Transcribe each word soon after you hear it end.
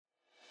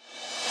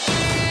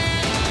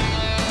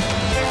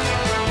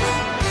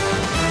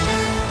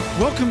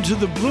Welcome to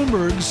the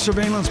Bloomberg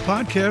Surveillance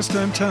Podcast.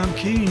 I'm Tom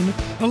Keene,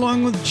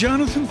 along with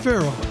Jonathan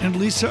Farrell and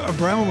Lisa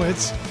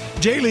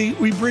Abramowitz. Daily,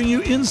 we bring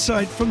you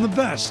insight from the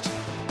best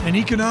in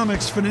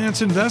economics,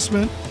 finance,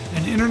 investment,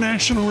 and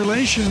international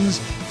relations.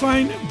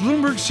 Find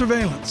Bloomberg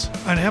Surveillance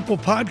on Apple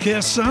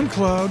Podcasts,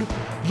 SoundCloud,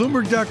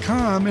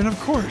 Bloomberg.com, and of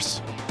course,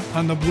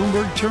 on the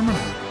Bloomberg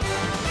Terminal.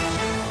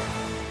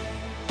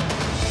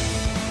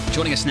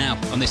 Joining us now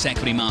on this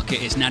equity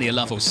market is Nadia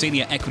Lovell,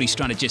 Senior Equity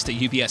Strategist at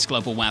UBS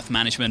Global Wealth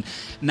Management.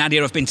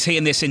 Nadia, I've been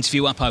teeing this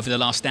interview up over the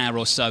last hour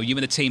or so. You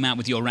and the team out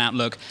with your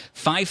outlook.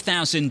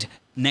 5,000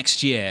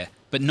 next year,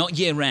 but not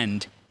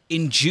year-end,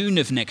 in June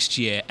of next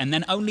year, and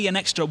then only an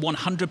extra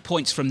 100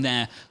 points from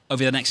there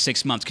over the next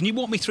 6 months. Can you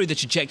walk me through the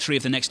trajectory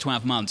of the next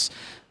 12 months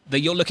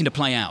that you're looking to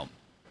play out?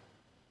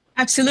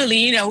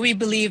 Absolutely. We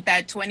believe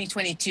that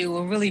 2022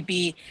 will really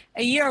be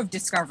a year of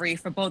discovery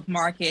for both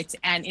markets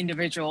and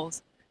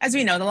individuals. As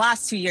we know, the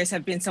last 2 years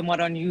have been somewhat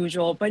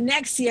unusual, but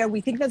next year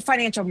we think that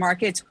financial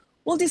markets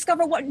will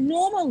discover what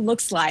normal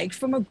looks like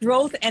from a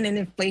growth and an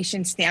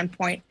inflation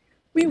standpoint.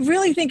 We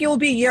really think it will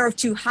be a year of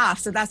two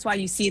halves, so that's why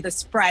you see the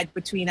spread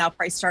between our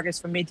price targets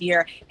for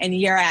mid-year and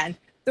year-end.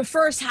 The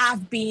first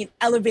half being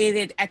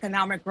elevated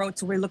economic growth,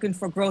 so we're looking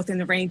for growth in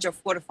the range of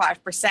 4 to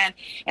 5%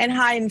 and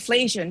high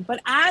inflation.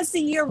 But as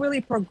the year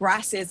really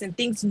progresses and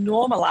things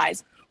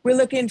normalize, we're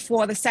looking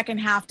for the second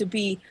half to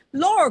be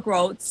lower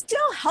growth,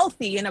 still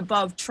healthy and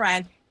above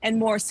trend, and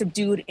more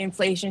subdued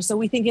inflation. So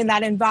we think in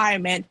that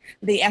environment,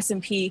 the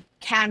S&P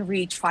can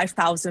reach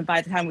 5,000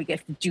 by the time we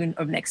get to June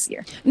of next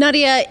year.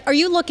 Nadia, are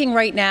you looking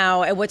right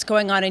now at what's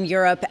going on in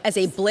Europe as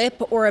a blip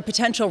or a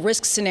potential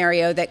risk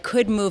scenario that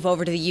could move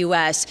over to the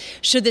U.S.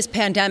 should this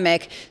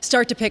pandemic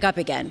start to pick up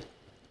again?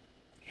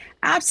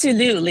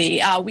 Absolutely.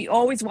 We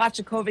always watch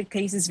the COVID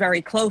cases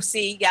very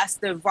closely. Yes,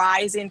 the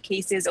rise in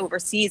cases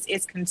overseas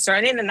is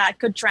concerning, and that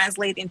could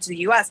translate into the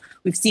U.S.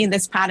 We've seen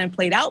this pattern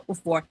played out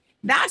before.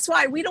 That's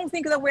why we don't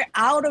think that we're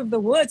out of the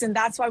woods, and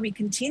that's why we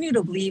continue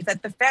to believe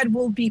that the Fed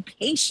will be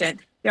patient.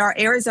 There are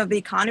areas of the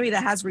economy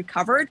that has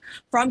recovered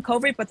from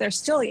COVID, but there's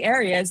still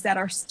areas that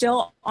are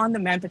still on the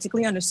mend,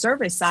 particularly on the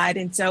service side.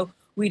 And so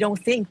we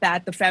don't think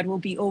that the Fed will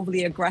be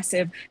overly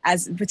aggressive,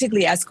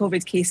 particularly as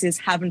COVID cases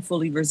haven't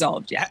fully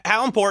resolved yet.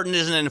 How important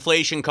is an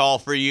inflation call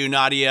for you,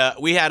 Nadia?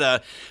 We had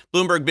a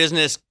Bloomberg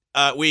Business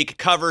Week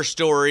cover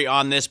story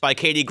on this by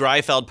Katie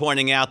Greifeld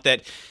pointing out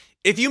that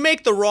if you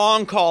make the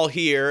wrong call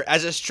here,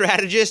 as a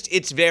strategist,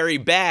 it's very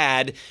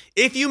bad.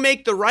 If you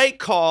make the right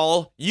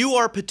call, you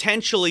are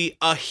potentially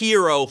a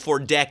hero for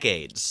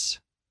decades.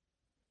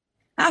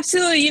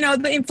 Absolutely.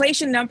 The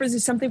inflation numbers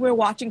is something we're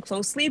watching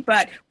closely,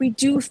 but we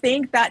do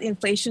think that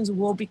inflation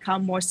will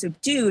become more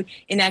subdued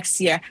in next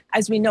year.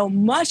 As we know,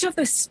 much of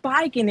the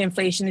spike in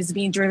inflation is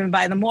being driven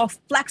by the more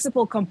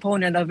flexible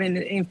component of an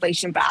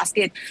inflation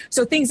basket.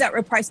 So things that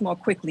reprice more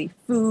quickly: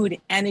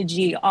 food,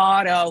 energy,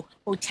 auto,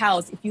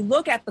 hotels. If you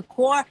look at the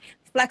core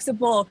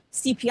flexible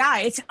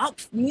CPI, it's up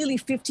nearly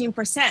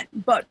 15%.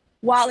 But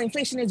while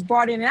inflation is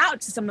broadening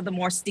out to some of the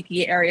more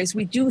sticky areas,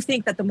 we do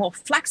think that the more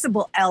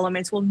flexible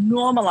elements will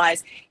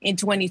normalize in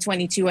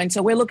 2022. And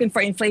so we're looking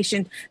for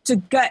inflation to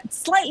get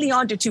slightly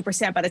under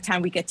 2% by the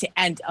time we get to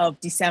end of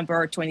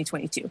December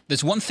 2022.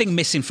 There's one thing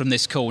missing from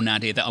this call,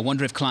 Nadia, that I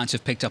wonder if clients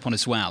have picked up on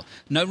as well.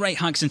 No rate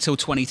hikes until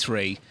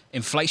 23.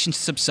 Inflation to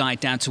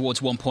subside down towards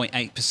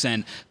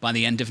 1.8% by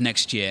the end of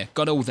next year.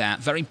 Got all that.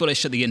 Very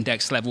bullish at the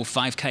index level,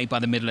 5K by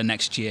the middle of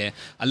next year.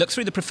 I look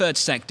through the preferred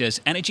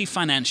sectors: energy,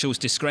 financials,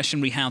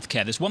 discretionary,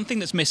 healthcare. There's one thing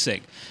that's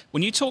missing.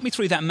 When you talk me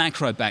through that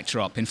macro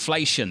backdrop,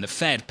 inflation, the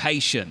Fed,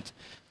 patient,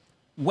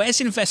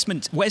 where's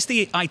investment? Where's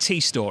the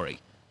IT story?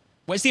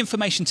 Where's the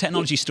information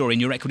technology story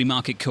in your equity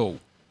market call?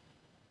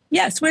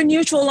 Yes, we're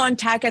neutral on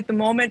tech at the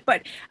moment.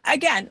 But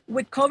again,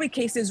 with COVID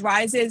cases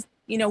rises,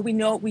 we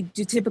know we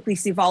do typically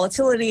see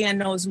volatility in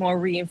those more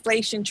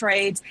reinflation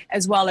trades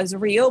as well as a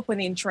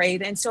reopening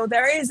trade. And so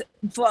there is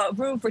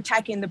room for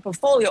tech in the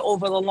portfolio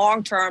over the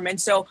long term.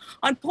 And so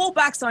on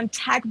pullbacks on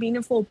tech,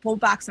 meaningful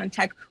pullbacks on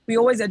tech, we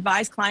always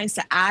advise clients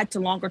to add to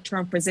longer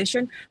term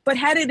position. But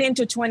headed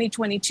into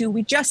 2022,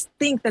 we just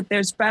think that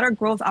there's better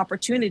growth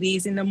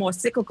opportunities in the more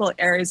cyclical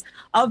areas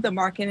of the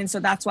market. And so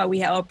that's why we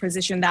have a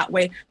position that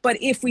way. But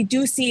if we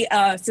do see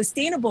a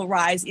sustainable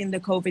rise in the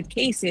COVID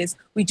cases,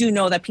 we do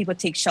know that people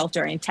take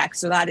shelter in tech.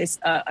 So that is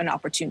an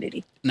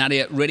opportunity.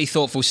 Nadia, really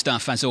thoughtful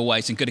stuff as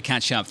always, and good to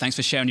catch up. Thanks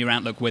for sharing your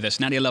outlook with us.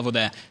 Nadia Lovell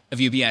there of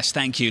UBS.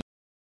 Thank you.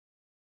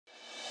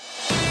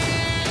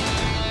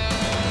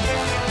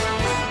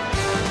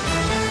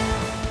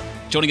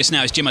 Joining us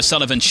now is Jim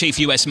O'Sullivan, Chief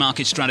US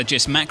Market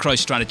Strategist, Macro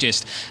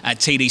Strategist at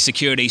TD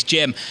Securities.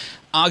 Jim,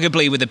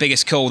 arguably with the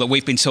biggest call that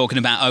we've been talking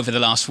about over the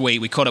last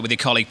week, we caught up with your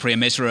colleague Priya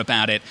Misra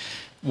about it.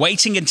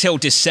 Waiting until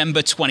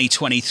December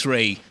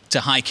 2023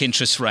 to hike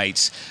interest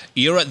rates.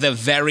 You're at the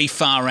very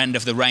far end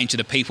of the range of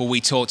the people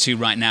we talk to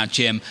right now,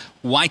 Jim.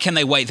 Why can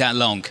they wait that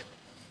long?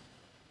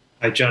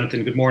 Hi,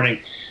 Jonathan. Good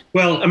morning.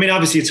 Well,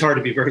 obviously it's hard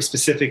to be very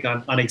specific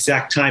on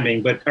exact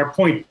timing, but our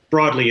point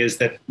broadly is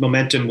that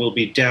momentum will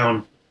be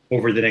down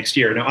over the next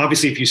year. Now,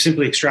 obviously, if you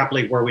simply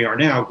extrapolate where we are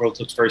now, growth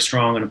looks very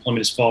strong,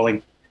 unemployment is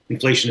falling,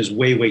 inflation is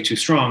way, way too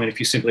strong. And if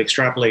you simply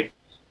extrapolate,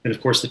 then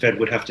of course the Fed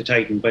would have to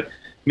tighten. But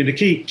I mean, the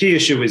key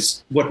issue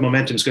is what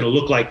momentum is going to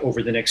look like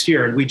over the next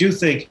year. And we do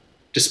think,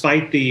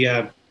 despite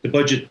the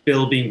budget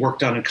bill being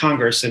worked on in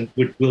Congress and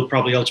will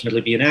probably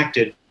ultimately be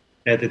enacted,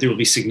 that there will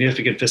be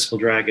significant fiscal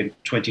drag in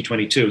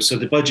 2022. So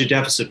the budget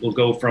deficit will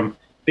go from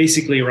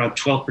basically around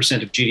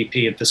 12% of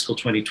GDP in fiscal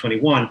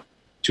 2021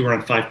 to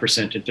around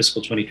 5% in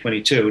fiscal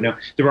 2022. Now,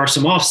 there are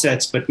some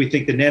offsets, but we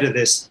think the net of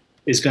this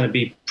is going to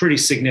be pretty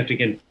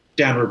significant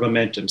downward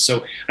momentum.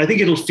 So I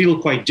think it'll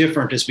feel quite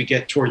different as we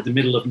get toward the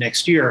middle of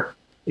next year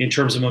in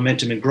terms of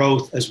momentum and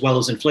growth as well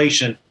as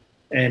inflation.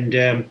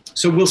 And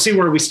so we'll see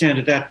where we stand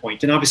at that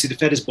point. And obviously the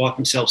Fed has bought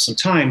themselves some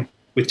time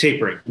with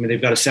tapering. I mean,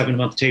 they've got a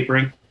 7-month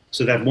tapering,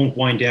 so that won't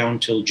wind down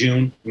till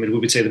June. I mean, we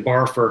would say the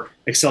bar for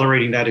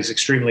accelerating that is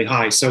extremely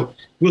high. So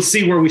we'll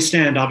see where we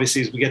stand,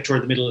 obviously, as we get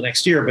toward the middle of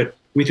next year, but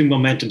we think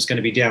momentum's going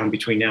to be down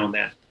between now and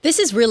then. This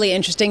is really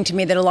interesting to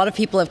me that a lot of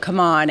people have come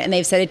on and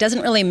they've said it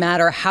doesn't really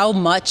matter how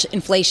much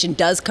inflation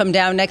does come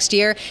down next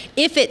year.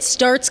 If it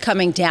starts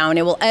coming down,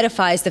 it will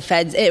edify the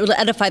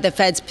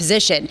Fed's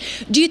position.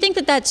 Do you think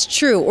that that's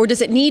true, or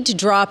does it need to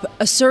drop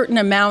a certain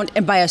amount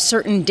and by a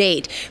certain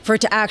date for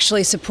it to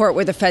actually support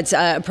where the Fed's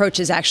approach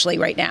is actually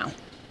right now?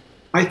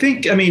 I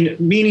think,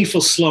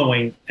 meaningful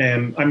slowing.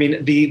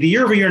 The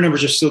year-over-year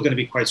numbers are still going to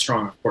be quite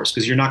strong, of course,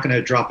 because you're not going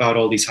to drop out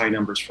all these high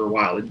numbers for a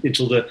while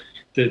until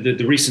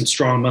the recent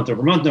strong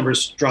month-over-month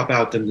numbers drop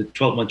out. Then the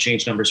 12-month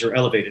change numbers are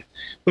elevated.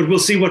 But we'll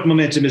see what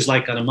momentum is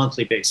like on a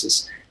monthly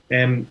basis.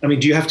 Do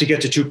you have to get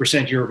to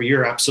 2%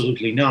 year-over-year?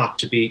 Absolutely not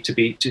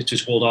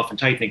to hold off and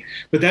tightening.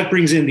 But that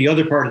brings in the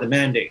other part of the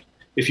mandate.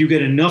 If you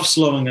get enough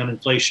slowing on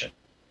inflation,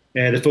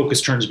 the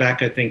focus turns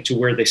back, I think, to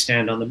where they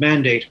stand on the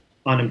mandate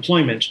on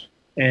employment.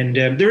 And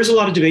there is a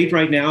lot of debate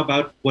right now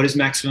about what is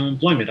maximum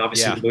employment.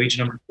 Obviously, The wage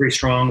numbers are pretty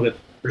strong. The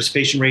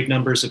participation rate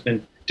numbers have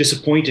been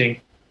disappointing,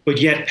 but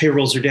yet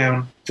payrolls are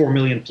down 4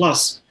 million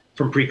plus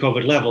from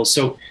pre-COVID levels.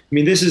 So,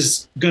 this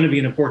is going to be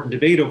an important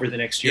debate over the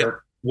next year. Yep.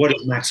 What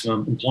is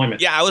maximum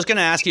employment? Yeah, I was going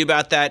to ask you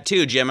about that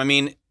too, Jim.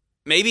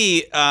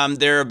 Maybe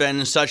there have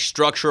been such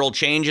structural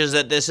changes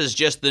that this is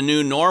just the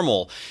new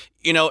normal.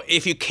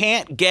 If you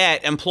can't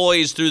get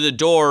employees through the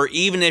door,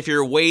 even if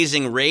you're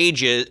raising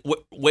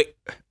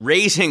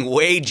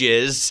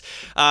wages,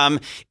 and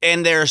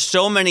there are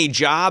so many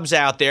jobs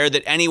out there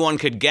that anyone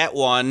could get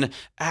one,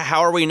 how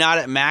are we not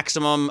at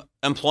maximum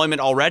employment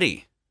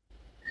already?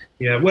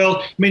 Yeah,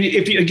 well,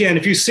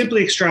 if you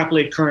simply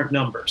extrapolate current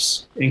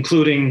numbers,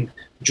 including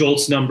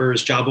JOLTS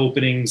numbers, job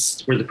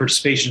openings, where the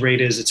participation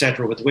rate is, et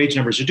cetera, what the wage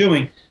numbers are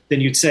doing,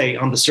 then you'd say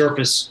on the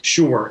surface,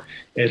 sure,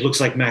 it looks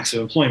like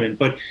maximum employment.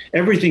 But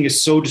everything is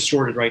so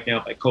distorted right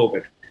now by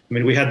COVID.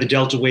 We had the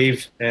Delta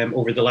wave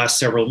over the last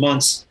several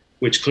months,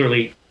 which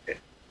clearly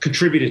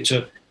contributed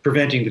to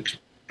preventing the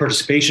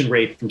participation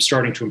rate from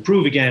starting to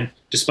improve again,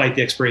 despite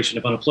the expiration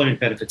of unemployment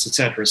benefits, et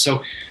cetera.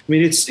 So,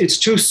 it's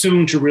too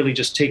soon to really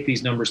just take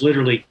these numbers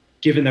literally,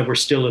 given that we're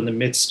still in the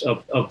midst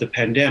of the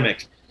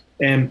pandemic.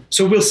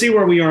 So we'll see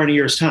where we are in a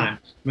year's time.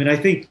 I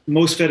think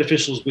most Fed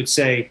officials would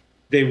say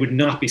they would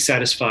not be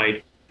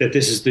satisfied that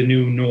this is the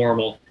new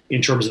normal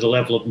in terms of the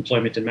level of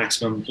employment and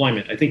maximum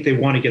employment. I think they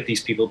want to get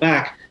these people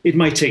back. It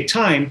might take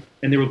time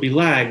and there will be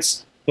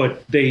lags,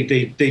 but they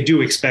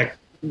do expect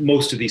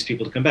most of these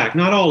people to come back.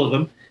 Not all of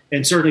them.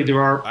 And certainly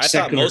there are. I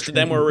thought most of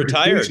them were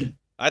retired.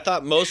 I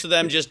thought most of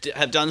them just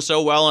have done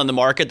so well in the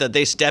market that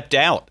they stepped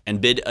out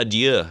and bid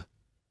adieu.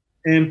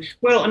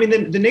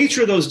 The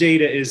nature of those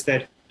data is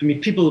that,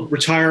 people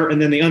retire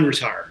and then they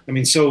unretire.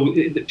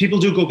 People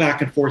do go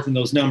back and forth in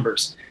those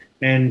numbers.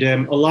 And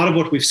a lot of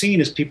what we've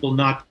seen is people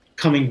not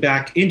coming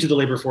back into the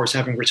labor force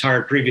having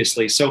retired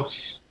previously. So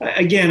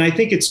again, I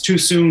think it's too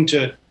soon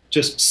to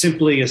just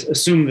simply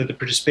assume that the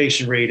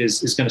participation rate is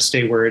going to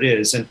stay where it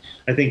is. And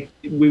I think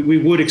we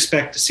would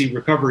expect to see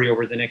recovery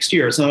over the next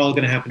year. It's not all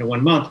going to happen in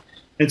 1 month.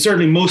 And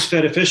certainly most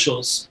Fed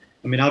officials,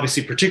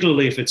 obviously,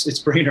 particularly if it's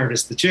Brainard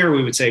as the chair,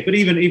 we would say, but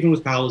even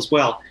with Powell as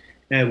well,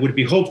 would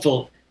be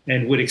hopeful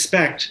and would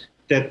expect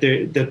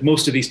that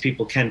most of these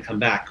people can come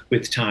back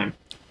with time.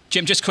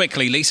 Jim, just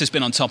quickly, Lisa's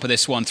been on top of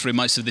this one through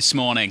most of this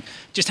morning.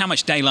 Just how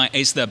much daylight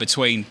is there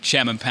between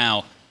Chairman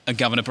Powell and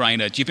Governor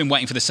Brainard? You've been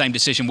waiting for the same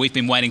decision we've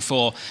been waiting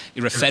for.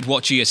 You're a Fed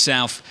watcher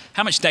yourself.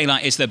 How much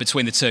daylight is there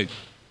between the two?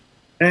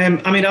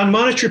 On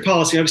monetary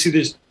policy, obviously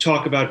there's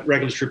talk about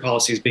regulatory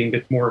policies being a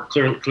bit more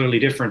clearly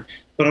different.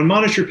 But on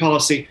monetary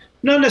policy,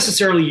 not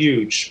necessarily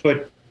huge.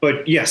 But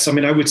yes,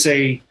 I would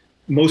say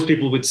most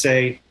people would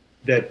say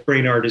that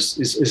Brainard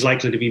is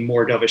likely to be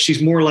more dovish.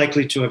 She's more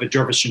likely to have a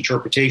dovish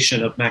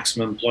interpretation of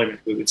maximum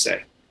employment, we would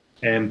say.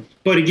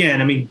 But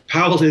again,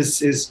 Powell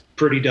is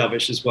pretty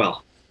dovish as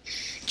well.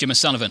 Jim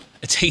O'Sullivan,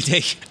 a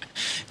TD.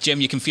 Jim,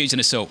 you're confusing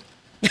us all.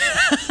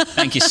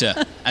 Thank you,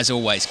 sir, as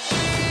always.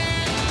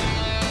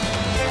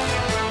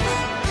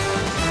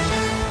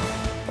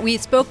 We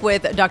spoke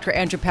with Dr.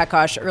 Andrew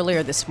Pekosh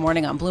earlier this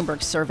morning on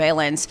Bloomberg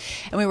Surveillance,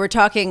 and we were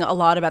talking a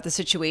lot about the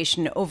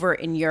situation over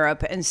in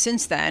Europe. And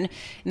since then,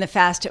 in the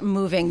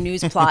fast-moving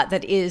news plot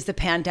that is the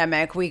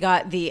pandemic, we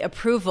got the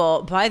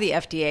approval by the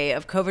FDA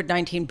of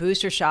COVID-19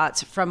 booster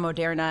shots from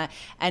Moderna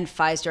and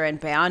Pfizer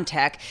and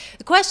BioNTech.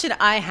 The question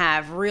I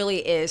have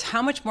really is,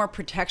 how much more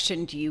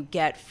protection do you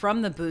get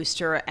from the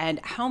booster, and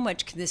how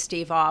much can this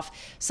stave off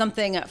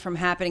something from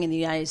happening in the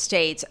United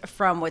States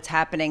from what's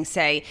happening,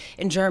 say,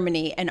 in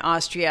Germany and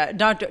Austria?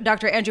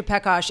 Dr. Andrew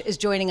Pekosh is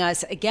joining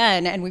us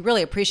again, and we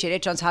really appreciate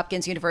it. Johns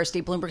Hopkins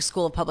University, Bloomberg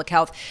School of Public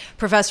Health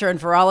professor and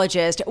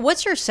virologist.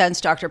 What's your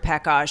sense, Dr.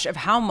 Pekosh, of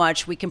how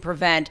much we can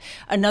prevent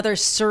another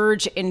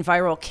surge in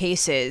viral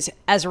cases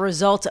as a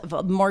result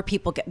of more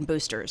people getting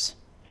boosters?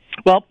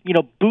 Well,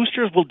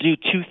 boosters will do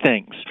two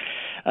things.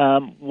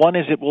 One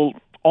is it will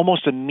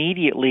almost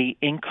immediately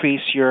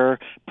increase your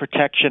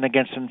protection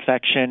against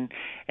infection,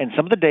 and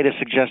some of the data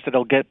suggests that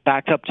it'll get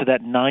back up to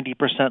that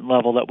 90%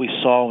 level that we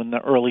saw in the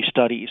early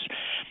studies.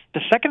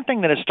 The second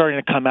thing that is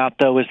starting to come out,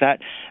 though, is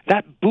that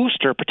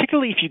booster,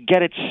 particularly if you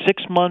get it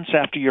 6 months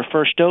after your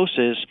first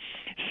doses,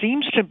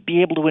 seems to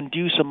be able to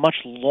induce a much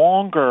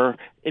longer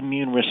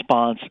immune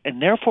response,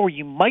 and therefore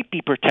you might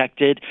be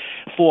protected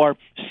for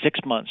 6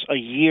 months, a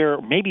year,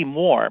 maybe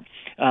more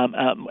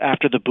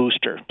after the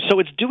booster. So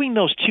it's doing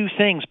those two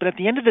things, but at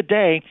the end of the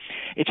day,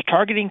 it's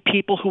targeting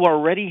people who are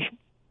already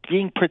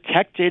being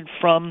protected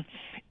from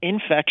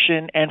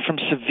infection and from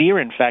severe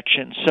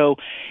infection. So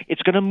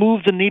it's going to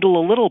move the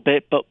needle a little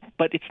bit, but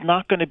it's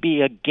not going to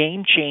be a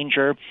game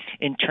changer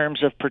in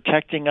terms of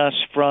protecting us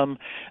from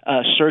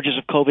surges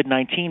of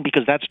COVID-19,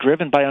 because that's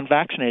driven by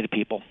unvaccinated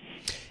people.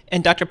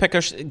 And Dr.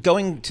 Pekosh,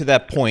 going to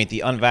that point,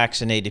 the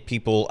unvaccinated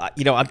people,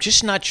 I'm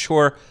just not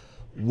sure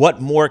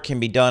what more can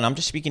be done. I'm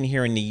just speaking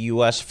here in the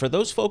U.S. For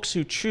those folks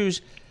who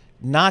choose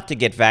not to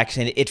get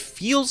vaccinated, it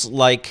feels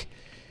like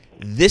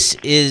this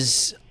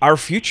is our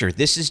future.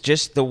 This is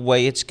just the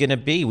way it's going to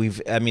be.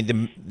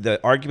 The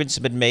arguments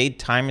have been made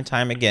time and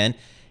time again,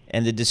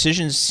 and the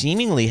decisions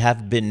seemingly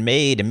have been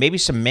made, and maybe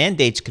some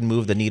mandates can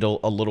move the needle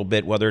a little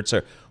bit, whether it's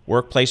a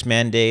workplace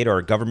mandate or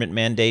a government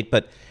mandate.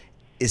 But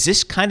is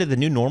this kind of the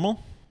new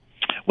normal?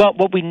 Well,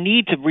 what we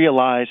need to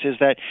realize is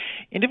that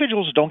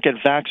individuals who don't get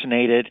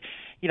vaccinated,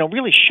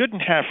 really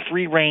shouldn't have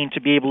free rein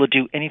to be able to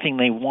do anything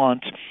they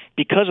want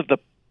because of the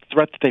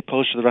threat that they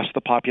pose to the rest of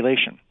the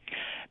population.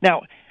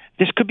 Now,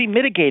 this could be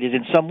mitigated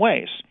in some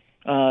ways.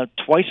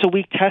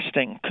 Twice-a-week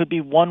testing could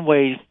be one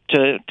way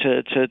to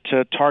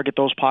target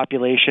those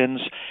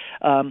populations.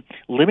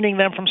 Limiting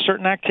them from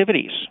certain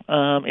activities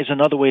is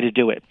another way to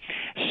do it.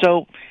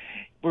 So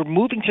we're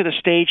moving to the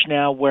stage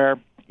now where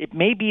it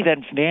may be that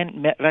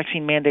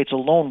vaccine mandates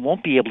alone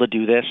won't be able to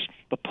do this,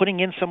 but putting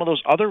in some of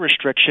those other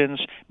restrictions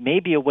may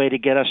be a way to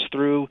get us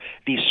through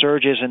these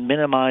surges and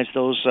minimize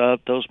those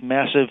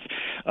massive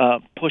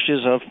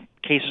pushes of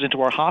cases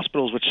into our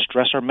hospitals, which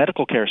stress our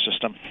medical care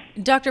system.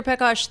 Dr.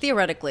 Pekosh,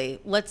 theoretically,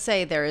 let's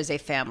say there is a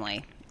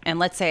family, and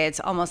let's say it's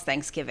almost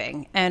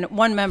Thanksgiving, and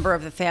one member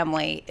of the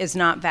family is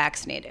not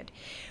vaccinated.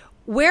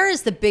 Where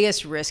is the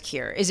biggest risk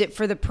here? Is it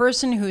for the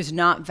person who's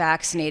not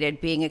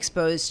vaccinated being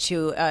exposed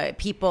to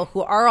people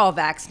who are all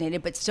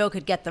vaccinated but still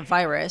could get the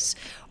virus?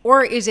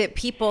 Or is it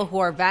people who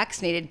are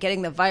vaccinated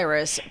getting the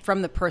virus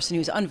from the person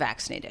who's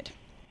unvaccinated?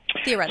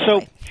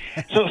 Theoretically.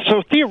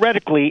 So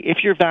theoretically, if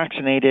you're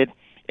vaccinated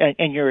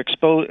and you're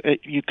exposed,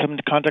 you come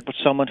into contact with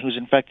someone who's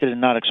infected and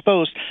not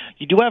exposed,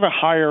 you do have a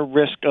higher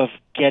risk of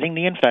getting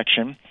the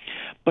infection,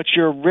 but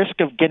your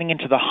risk of getting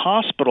into the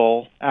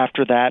hospital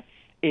after that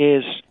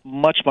is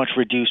much, much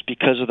reduced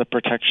because of the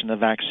protection the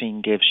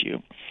vaccine gives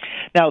you.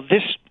 Now,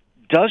 this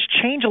does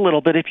change a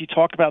little bit if you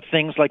talk about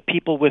things like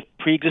people with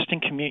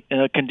pre-existing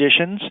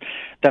conditions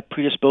that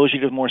predispose you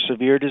to more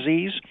severe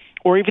disease,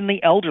 or even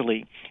the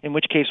elderly, in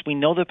which case we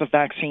know that the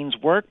vaccines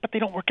work, but they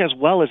don't work as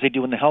well as they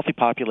do in the healthy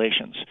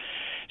populations.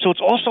 So it's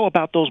also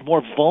about those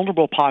more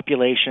vulnerable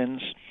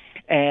populations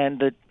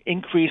and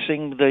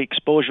increasing the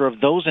exposure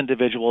of those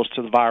individuals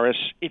to the virus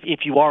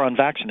if you are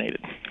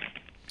unvaccinated.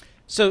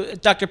 So,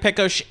 Dr.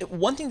 Pekosh,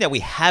 one thing that we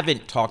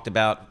haven't talked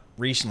about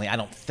recently, I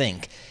don't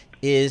think,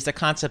 is the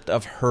concept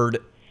of herd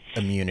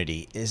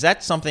immunity. Is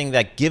that something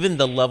that, given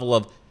the level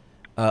of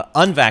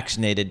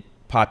unvaccinated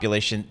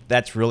population,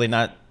 that's really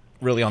not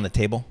really on the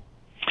table?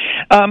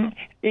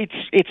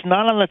 It's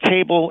not on the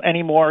table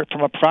anymore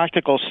from a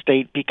practical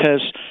state,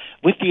 because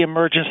with the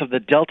emergence of the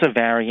Delta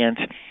variant,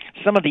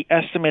 some of the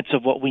estimates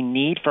of what we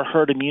need for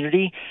herd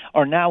immunity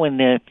are now in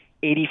the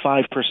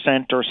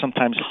 85% or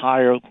sometimes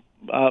higher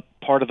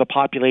part of the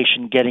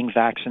population getting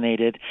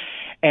vaccinated,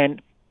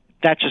 and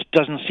that just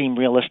doesn't seem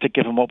realistic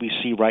given what we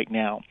see right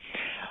now.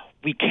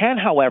 We can,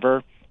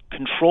 however,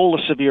 control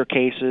the severe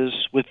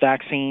cases with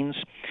vaccines.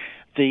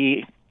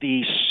 The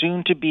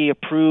soon-to-be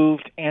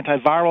approved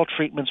antiviral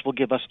treatments will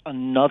give us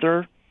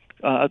another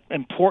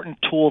important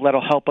tool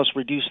that'll help us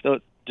reduce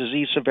the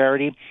disease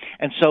severity,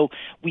 and so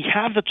we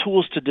have the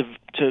tools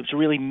to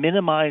really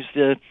minimize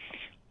the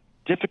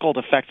difficult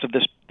effects of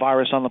this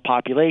virus on the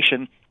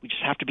population. We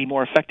just have to be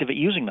more effective at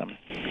using them.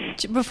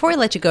 Before we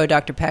let you go,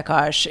 Dr.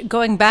 Pekosh,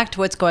 going back to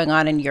what's going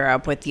on in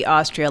Europe with the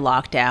Austria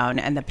lockdown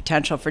and the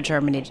potential for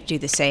Germany to do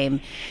the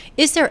same,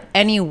 is there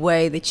any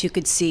way that you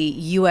could see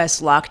U.S.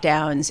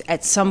 lockdowns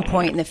at some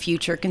point in the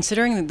future,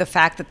 considering the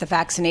fact that the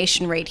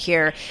vaccination rate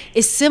here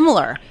is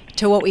similar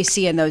to what we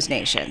see in those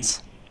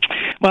nations?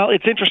 Well,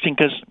 it's interesting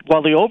because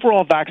while the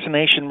overall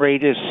vaccination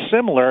rate is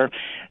similar,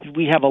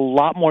 we have a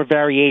lot more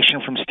variation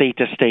from state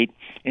to state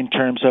in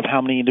terms of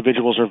how many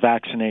individuals are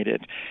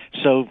vaccinated.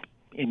 So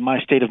in my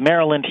state of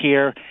Maryland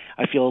here,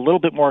 I feel a little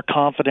bit more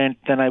confident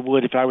than I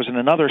would if I was in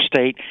another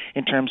state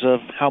in terms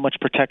of how much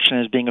protection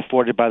is being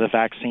afforded by the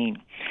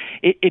vaccine.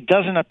 It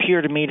doesn't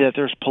appear to me that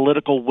there's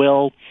political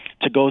will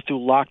to go through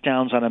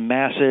lockdowns on a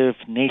massive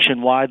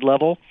nationwide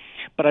level,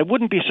 but I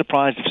wouldn't be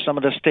surprised if some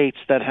of the states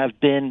that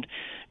have been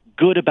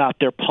good about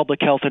their public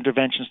health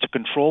interventions to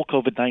control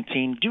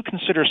COVID-19 do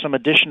consider some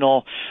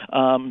additional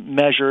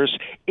measures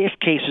if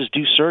cases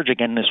do surge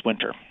again this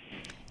winter.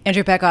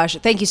 Andrew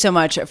Pekosh, thank you so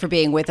much for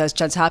being with us.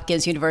 Johns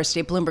Hopkins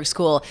University Bloomberg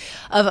School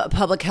of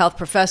Public Health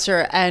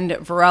professor and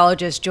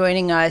virologist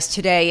joining us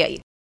today.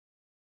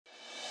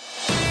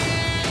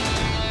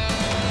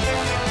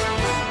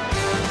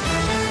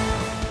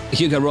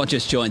 Hugo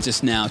Rogers joins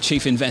us now,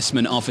 Chief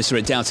Investment Officer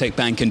at Dowtech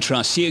Bank and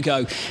Trust.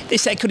 Hugo,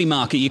 this equity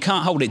market, you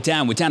can't hold it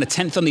down. We're down a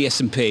tenth on the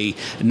S&P,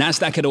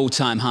 NASDAQ at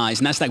all-time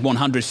highs, NASDAQ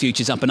 100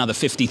 futures up another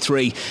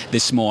 53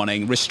 this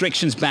morning.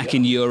 Restrictions back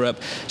in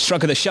Europe,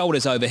 shrug of the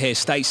shoulders over here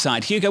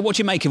stateside. Hugo, what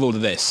do you make of all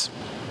of this?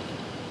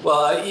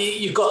 Well,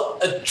 you've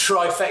got a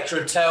trifecta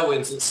of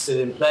tailwinds that's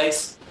still in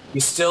place. You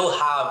still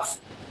have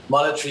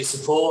monetary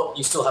support.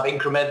 You still have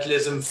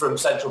incrementalism from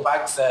central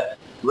banks. They're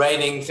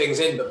reining things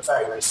in, but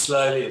very, very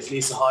slowly, as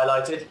Lisa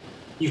highlighted.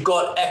 You've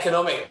got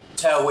economic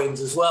tailwinds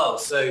as well.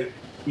 So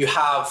you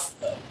have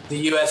the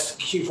US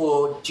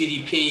Q4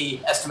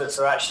 GDP estimates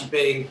are actually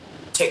being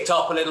ticked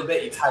up a little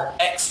bit. You've had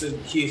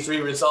excellent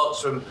Q3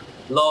 results from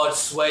large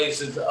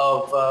swathes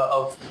of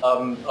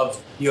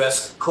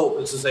US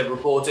corporates as they've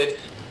reported.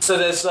 So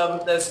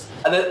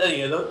and then,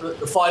 you know,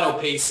 the final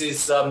piece is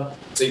so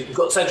you've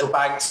got central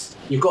banks,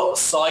 you've got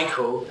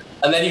cycle,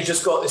 and then you've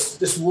just got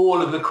this wall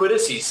of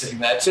liquidity sitting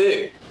there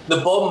too. The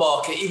bond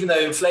market, even though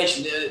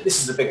inflation,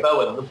 this is a big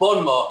bellwether, the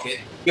bond market,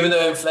 even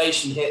though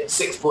inflation hit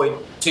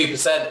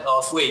 6.2%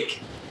 last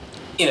week,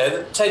 you know,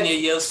 the 10-year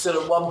yield's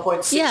still at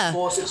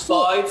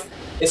 1.6465.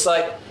 It's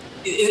like,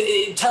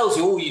 it tells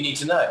you all you need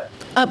to know.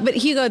 But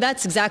Hugo,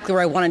 that's exactly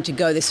where I wanted to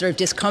go, this sort of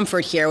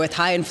discomfort here with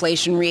high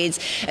inflation reads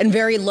and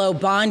very low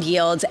bond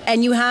yields.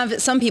 And you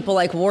have some people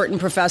like Wharton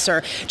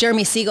professor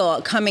Jeremy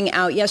Siegel coming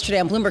out yesterday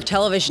on Bloomberg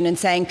Television and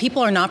saying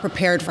people are not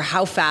prepared for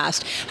how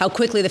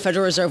quickly the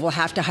Federal Reserve will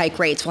have to hike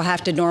rates, will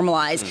have to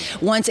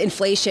normalize once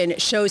inflation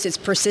shows its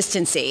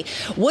persistency.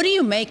 What do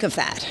you make of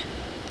that?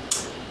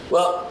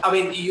 Well, I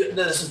mean,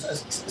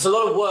 there's a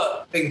lot of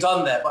work being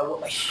done there by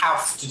what they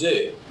have to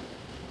do.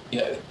 You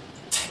know,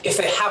 if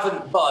they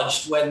haven't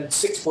budged when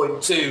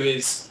 6.2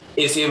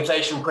 is the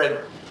inflation print,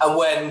 and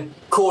when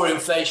core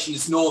inflation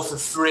is north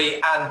of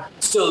 3 and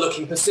still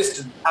looking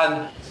persistent,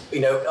 and you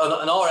know,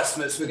 on our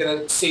estimates, we're going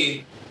to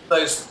see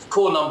those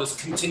core numbers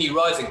continue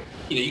rising.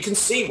 You know, you can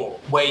see what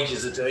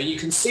wages are doing, you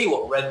can see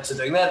what rents are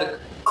doing. They're the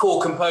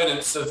core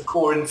components of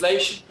core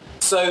inflation.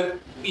 So,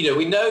 you know,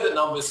 we know that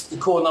the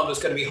core numbers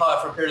are going to be higher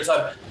for a period of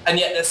time, and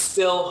yet they're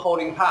still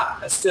holding pat.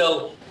 They're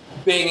still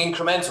being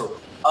incremental.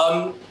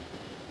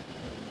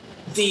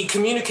 The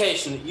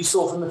communication that you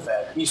saw from the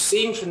Fed, you've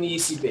seen from the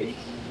ECB,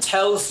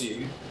 tells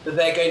you that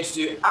they're going to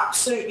do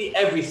absolutely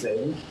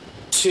everything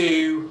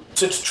to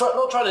try,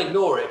 not try to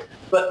ignore it,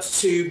 but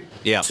to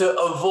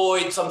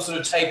avoid some sort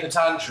of taper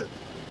tantrum.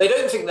 They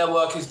don't think their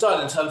work is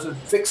done in terms of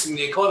fixing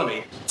the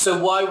economy.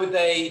 So why would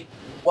they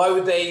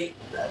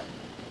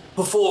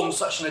perform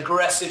such an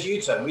aggressive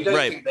U-turn? We don't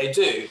think they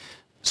do.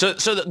 So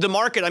the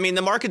market, I mean,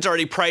 the market's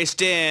already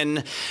priced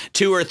in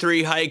 2 or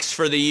 3 hikes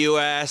for the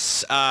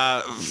U.S.,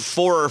 4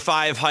 or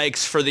 5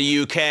 hikes for the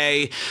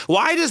U.K.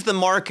 Why does the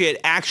market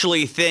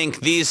actually think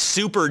these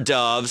super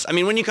doves, I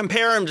mean, when you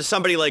compare them to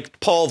somebody like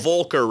Paul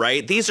Volcker,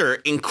 right, these are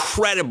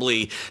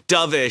incredibly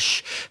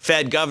dovish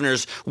Fed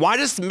governors. Why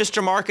does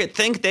Mr. Market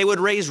think they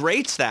would raise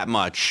rates that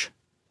much?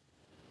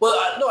 Well,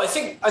 no, I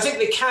think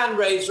they can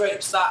raise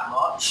rates that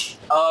much.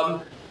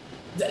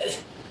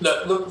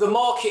 Look, the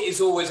market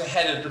is always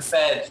ahead of the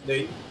Fed.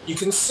 You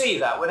can see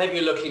that whenever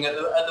you're looking at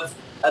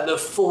the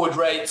forward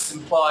rates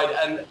implied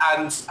and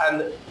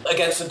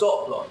against the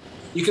dot plot.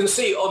 You can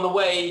see on the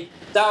way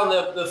down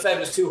the Fed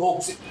was too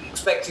hawkish,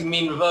 expecting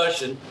mean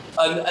reversion,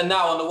 and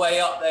now on the way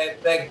up,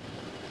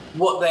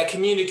 what they're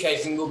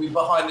communicating will be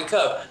behind the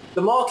curve.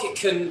 The market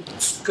can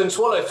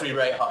swallow 3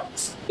 rate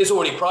hikes. It's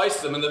already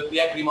priced them, and the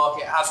equity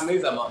market hasn't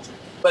moved that much.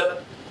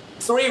 But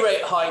 3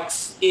 rate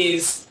hikes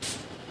is...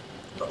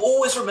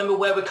 Always remember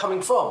where we're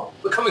coming from.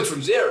 We're coming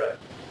from 0.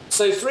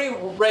 So 3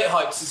 rate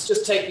hikes is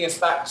just taking us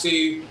back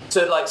to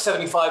like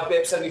 75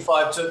 bips,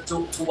 75 to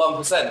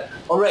 1%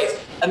 on rates.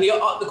 And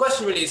the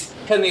question really is,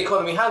 can the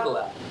economy handle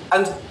that?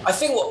 And I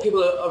think what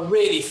people are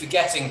really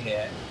forgetting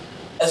here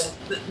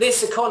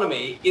this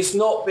economy is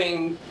not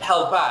being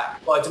held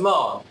back by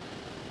demand.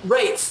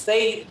 Rates,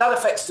 that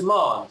affects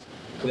demand.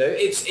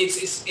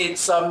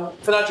 It's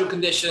financial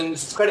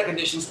conditions, credit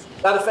conditions,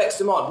 that affects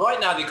demand. Right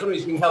now, the economy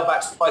is being held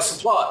back by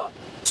supply.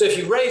 So if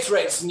you raise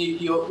rates and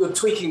you're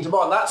tweaking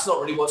demand, that's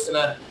not really what's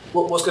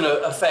going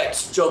to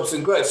affect jobs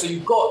and growth. So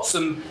you've got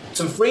some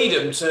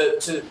freedom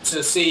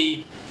to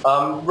see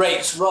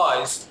rates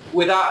rise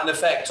without an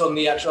effect on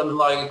the actual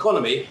underlying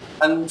economy.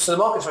 And so the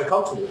market's very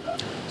comfortable with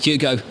that.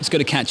 Hugo, it's good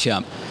to catch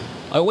up.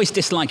 I always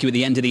dislike you at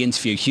the end of the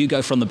interview.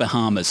 Hugo from the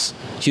Bahamas.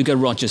 Hugo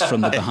Rogers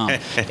from the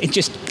Bahamas.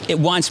 It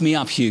winds me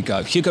up,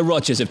 Hugo. Hugo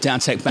Rogers of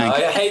Dowtech Bank.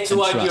 I hate to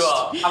wind you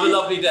up. Have a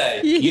lovely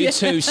day. You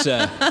too,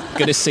 sir.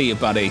 Good to see you,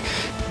 buddy.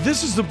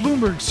 This is the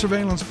Bloomberg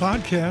Surveillance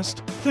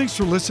Podcast. Thanks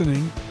for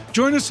listening.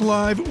 Join us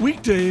live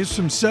weekdays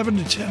from 7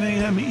 to 10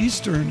 a.m.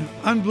 Eastern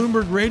on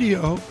Bloomberg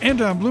Radio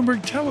and on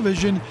Bloomberg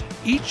Television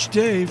each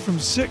day from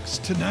 6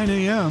 to 9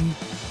 a.m.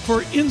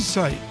 for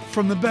insight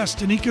from the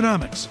best in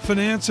economics,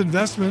 finance,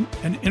 investment,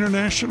 and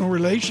international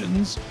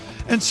relations.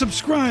 And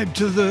subscribe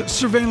to the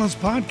Surveillance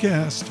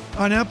Podcast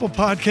on Apple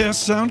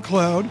Podcasts,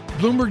 SoundCloud,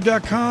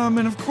 Bloomberg.com,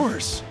 and of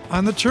course,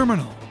 on the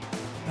terminal.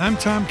 I'm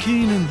Tom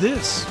Keene, and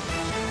this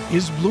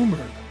is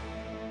Bloomberg.